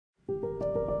My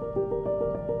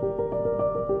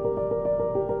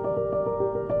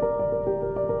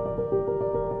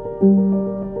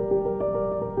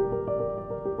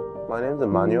name's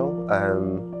Emmanuel.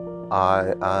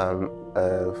 I am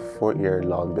a fourth-year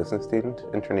law and business student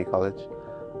in Trinity College,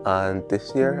 and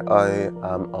this year I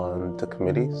am on the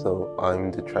committee, so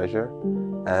I'm the treasurer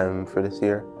for this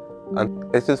year. And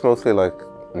it's just mostly like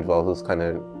involves us kind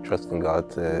of trusting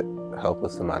God to help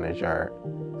us to manage our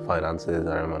finances,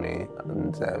 our money,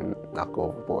 and not go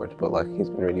overboard. But like He's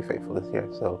been really faithful this year,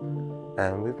 so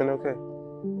we've been okay.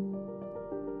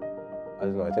 I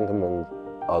don't know, I think among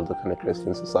all the kind of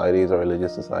Christian societies or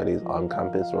religious societies on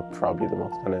campus, we're probably the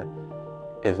most kind of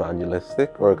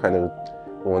evangelistic, or kind of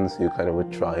ones who kind of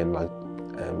would try and like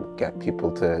get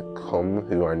people to come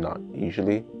who are not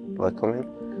usually like coming.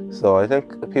 So I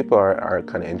think people are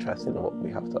kind of interested in what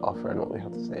we have to offer and what we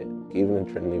have to say. Even in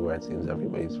Trinity, where it seems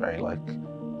everybody's very like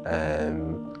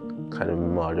kind of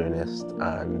modernist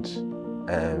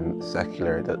and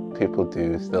secular, that people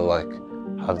do still like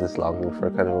have this longing for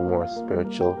kind of a more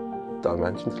spiritual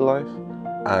dimension to life,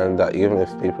 and that even if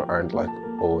people aren't like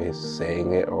always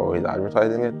saying it or always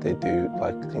advertising it, they do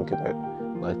like think about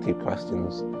like deep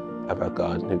questions about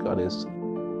God and who God is.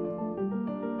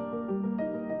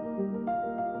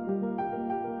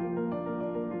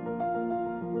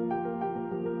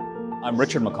 I'm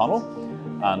Richard McConnell,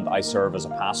 and I serve as a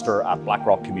pastor at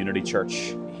Blackrock Community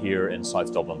Church here in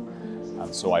South Dublin.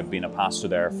 And so I've been a pastor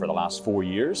there for the last 4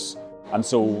 years. And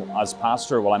so as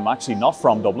pastor, well, I'm actually not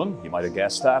from Dublin, you might have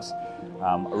guessed that.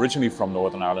 Originally from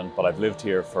Northern Ireland, but I've lived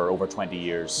here for over 20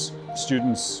 years.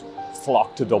 Students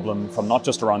flock to Dublin from not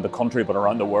just around the country, but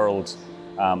around the world.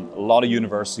 A lot of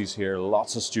universities here,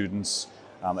 lots of students.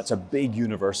 It's a big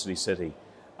university city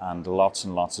and lots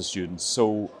of students.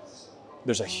 So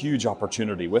there's a huge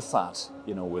opportunity with that,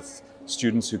 you know, with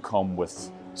students who come with,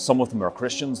 some of them are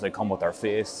Christians, they come with their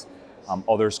faith.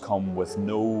 Others come with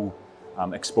no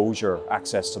exposure,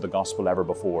 access to the gospel ever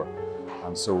before.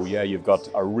 And so, yeah, you've got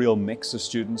a real mix of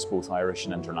students, both Irish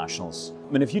and internationals.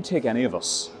 I mean, if you take any of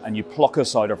us and you pluck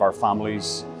us out of our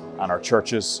families and our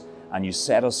churches, and you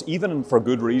set us, even for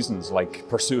good reasons, like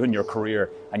pursuing your career,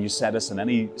 and you set us in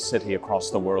any city across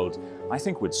the world, I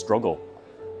think we'd struggle.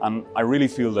 And I really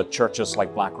feel that churches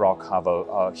like Blackrock have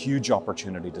a huge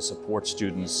opportunity to support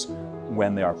students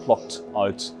when they are plucked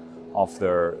out of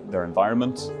their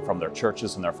environment, from their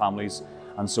churches and their families.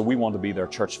 And so we want to be their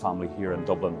church family here in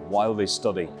Dublin while they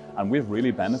study. And we've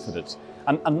really benefited.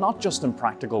 And not just in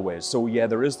practical ways. So yeah,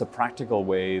 there is the practical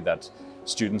way that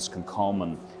students can come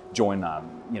and join,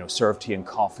 serve tea and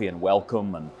coffee and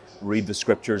welcome and read the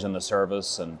scriptures in the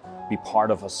service and be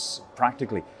part of us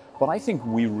practically. But I think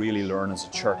we really learn as a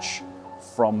church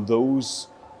from those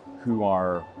who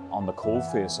are on the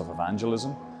coalface of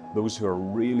evangelism, those who are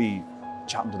really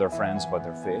chatting to their friends about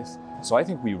their faith. So I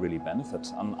think we really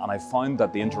benefit. And I find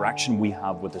that the interaction we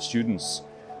have with the students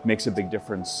makes a big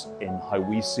difference in how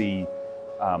we see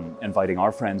inviting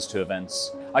our friends to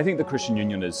events. I think the Christian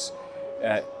Union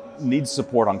needs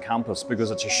support on campus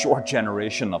because it's a short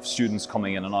generation of students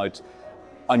coming in and out.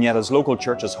 And yet as local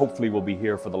churches, hopefully we'll be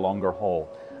here for the longer haul.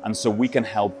 And so we can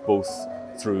help both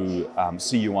through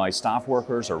CUI staff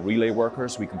workers or relay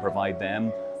workers. We can provide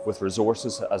them with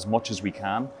resources as much as we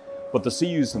can. But the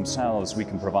CUs themselves, we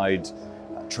can provide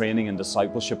training and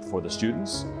discipleship for the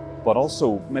students, but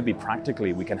also maybe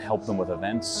practically we can help them with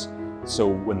events. So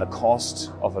when the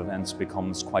cost of events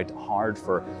becomes quite hard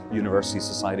for university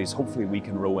societies, hopefully we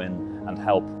can row in and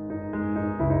help.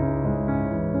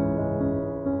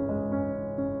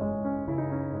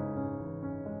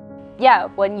 Yeah,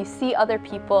 when you see other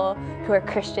people who are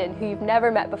Christian, who you've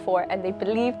never met before, and they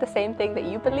believe the same thing that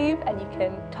you believe, and you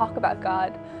can talk about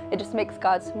God, it just makes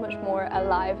God so much more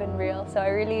alive and real. So I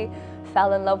really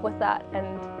fell in love with that,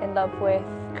 and in love with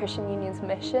Christian Union's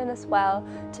mission as well,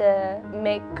 to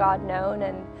make God known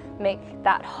and make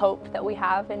that hope that we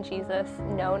have in Jesus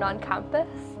known on campus.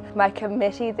 My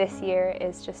committee this year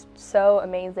is just so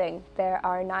amazing. There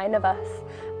are 9 of us,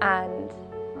 and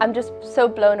I'm just so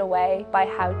blown away by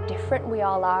how different we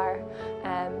all are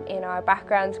in our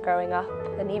backgrounds growing up,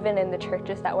 and even in the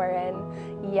churches that we're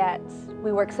in, yet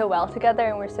we work so well together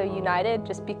and we're so united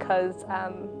just because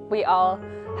we all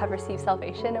have received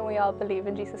salvation and we all believe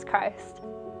in Jesus Christ.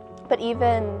 But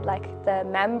even like the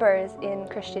members in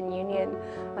Christian Union,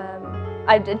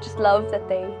 I just love that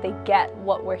they get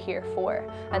what we're here for,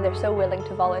 and they're so willing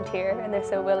to volunteer, and they're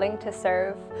so willing to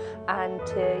serve and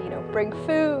to bring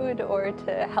food, or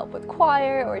to help with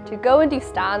choir, or to go and do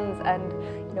stands and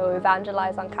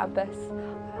evangelize on campus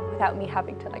without me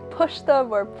having to like push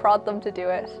them or prod them to do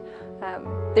it.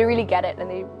 They really get it, and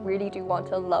they really do want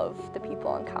to love the people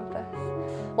on campus.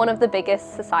 One of the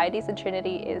biggest societies in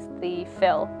Trinity is the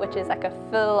Phil, which is like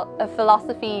a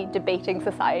philosophy debating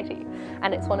society.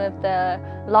 And it's one of the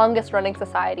longest running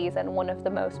societies and one of the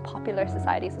most popular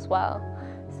societies as well.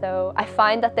 So I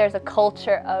find that there's a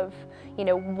culture of,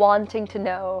 wanting to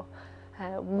know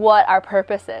what our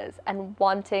purpose is and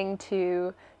wanting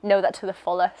to know that to the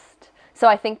fullest. So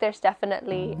I think there's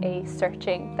definitely a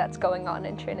searching that's going on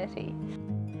in Trinity.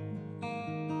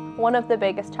 One of the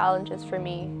biggest challenges for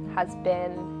me has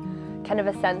been kind of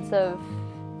a sense of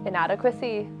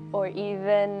inadequacy, or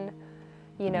even,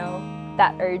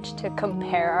 that urge to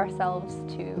compare ourselves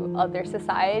to other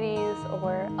societies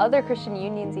or other Christian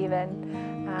unions even,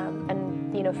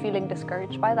 and feeling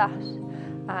discouraged by that.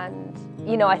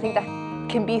 And I think that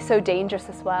can be so dangerous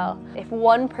as well. If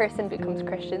one person becomes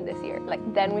Christian this year,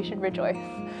 then we should rejoice,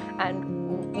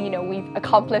 and we've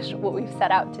accomplished what we've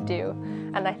set out to do.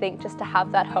 And I think just to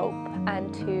have that hope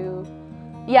and to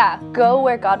go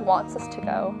where God wants us to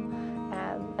go,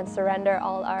 and surrender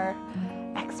all our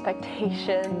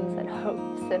expectations and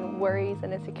hopes and worries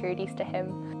and insecurities to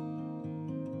Him.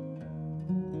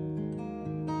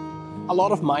 A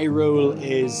lot of my role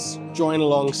is join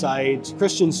alongside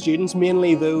Christian students,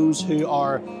 mainly those who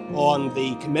are on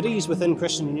the committees within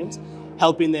Christian unions,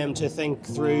 helping them to think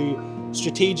through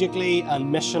strategically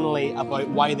and missionally about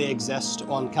why they exist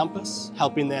on campus,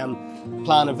 helping them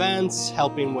plan events,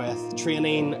 helping with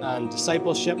training and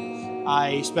discipleship.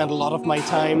 I spend a lot of my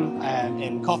time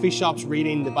in coffee shops,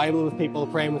 reading the Bible with people,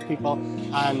 praying with people,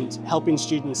 and helping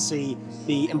students see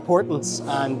the importance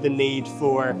and the need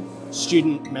for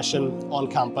student mission on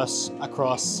campus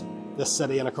across this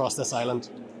city and across this island.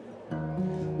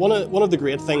 One of the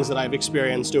great things that I've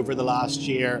experienced over the last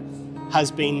year has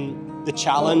been the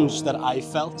challenge that I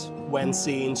felt when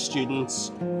seeing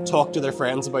students talk to their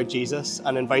friends about Jesus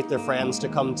and invite their friends to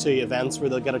come to events where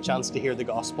they'll get a chance to hear the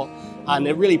gospel. And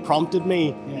it really prompted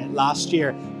me last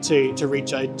year to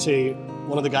reach out to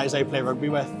one of the guys I play rugby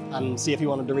with and see if he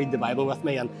wanted to read the Bible with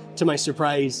me, and to my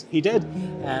surprise he did.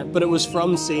 But it was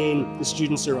from seeing the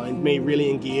students around me really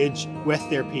engage with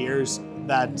their peers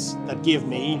that gave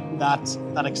me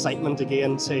that excitement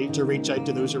again to reach out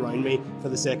to those around me for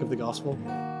the sake of the gospel.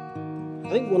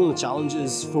 I think one of the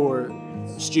challenges for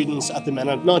students at the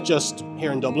minute, not just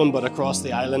here in Dublin but across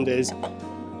the island, is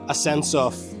a sense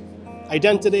of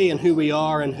identity and who we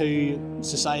are and who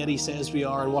society says we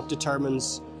are and what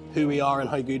determines who we are and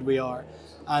how good we are.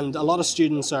 And a lot of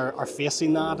students are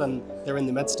facing that, and they're in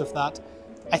the midst of that.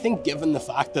 I think given the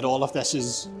fact that all of this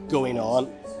is going on,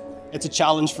 it's a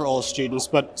challenge for all students,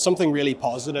 but something really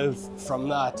positive from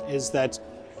that is that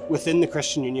within the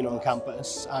Christian Union on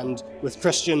campus, and with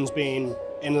Christians being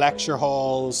in lecture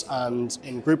halls and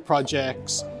in group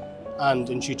projects and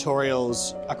in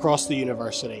tutorials across the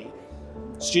university,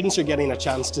 students are getting a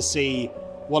chance to see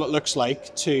what it looks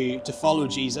like to follow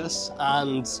Jesus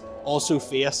and also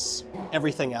face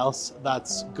everything else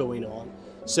that's going on.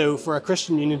 So for a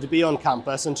Christian Union to be on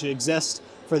campus and to exist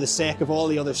for the sake of all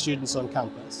the other students on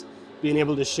campus, being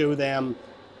able to show them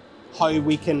how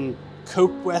we can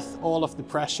cope with all of the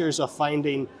pressures of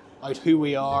finding out who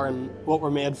we are and what we're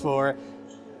made for,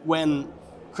 when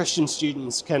Christian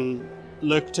students can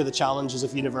look to the challenges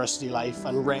of university life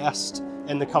and rest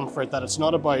in the comfort that it's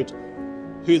not about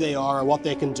who they are or what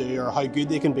they can do or how good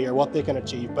they can be or what they can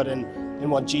achieve, but in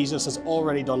what Jesus has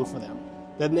already done for them.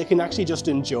 Then they can actually just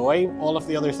enjoy all of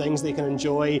the other things. They can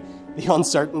enjoy the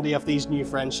uncertainty of these new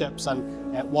friendships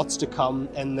and what's to come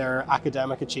in their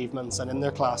academic achievements and in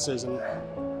their classes and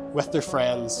with their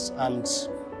friends. And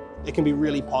it can be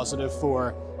really positive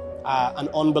for an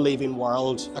unbelieving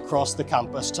world across the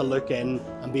campus to look in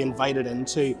and be invited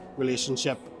into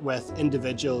relationship with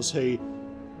individuals who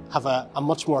have a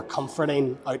much more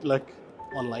comforting outlook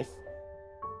on life.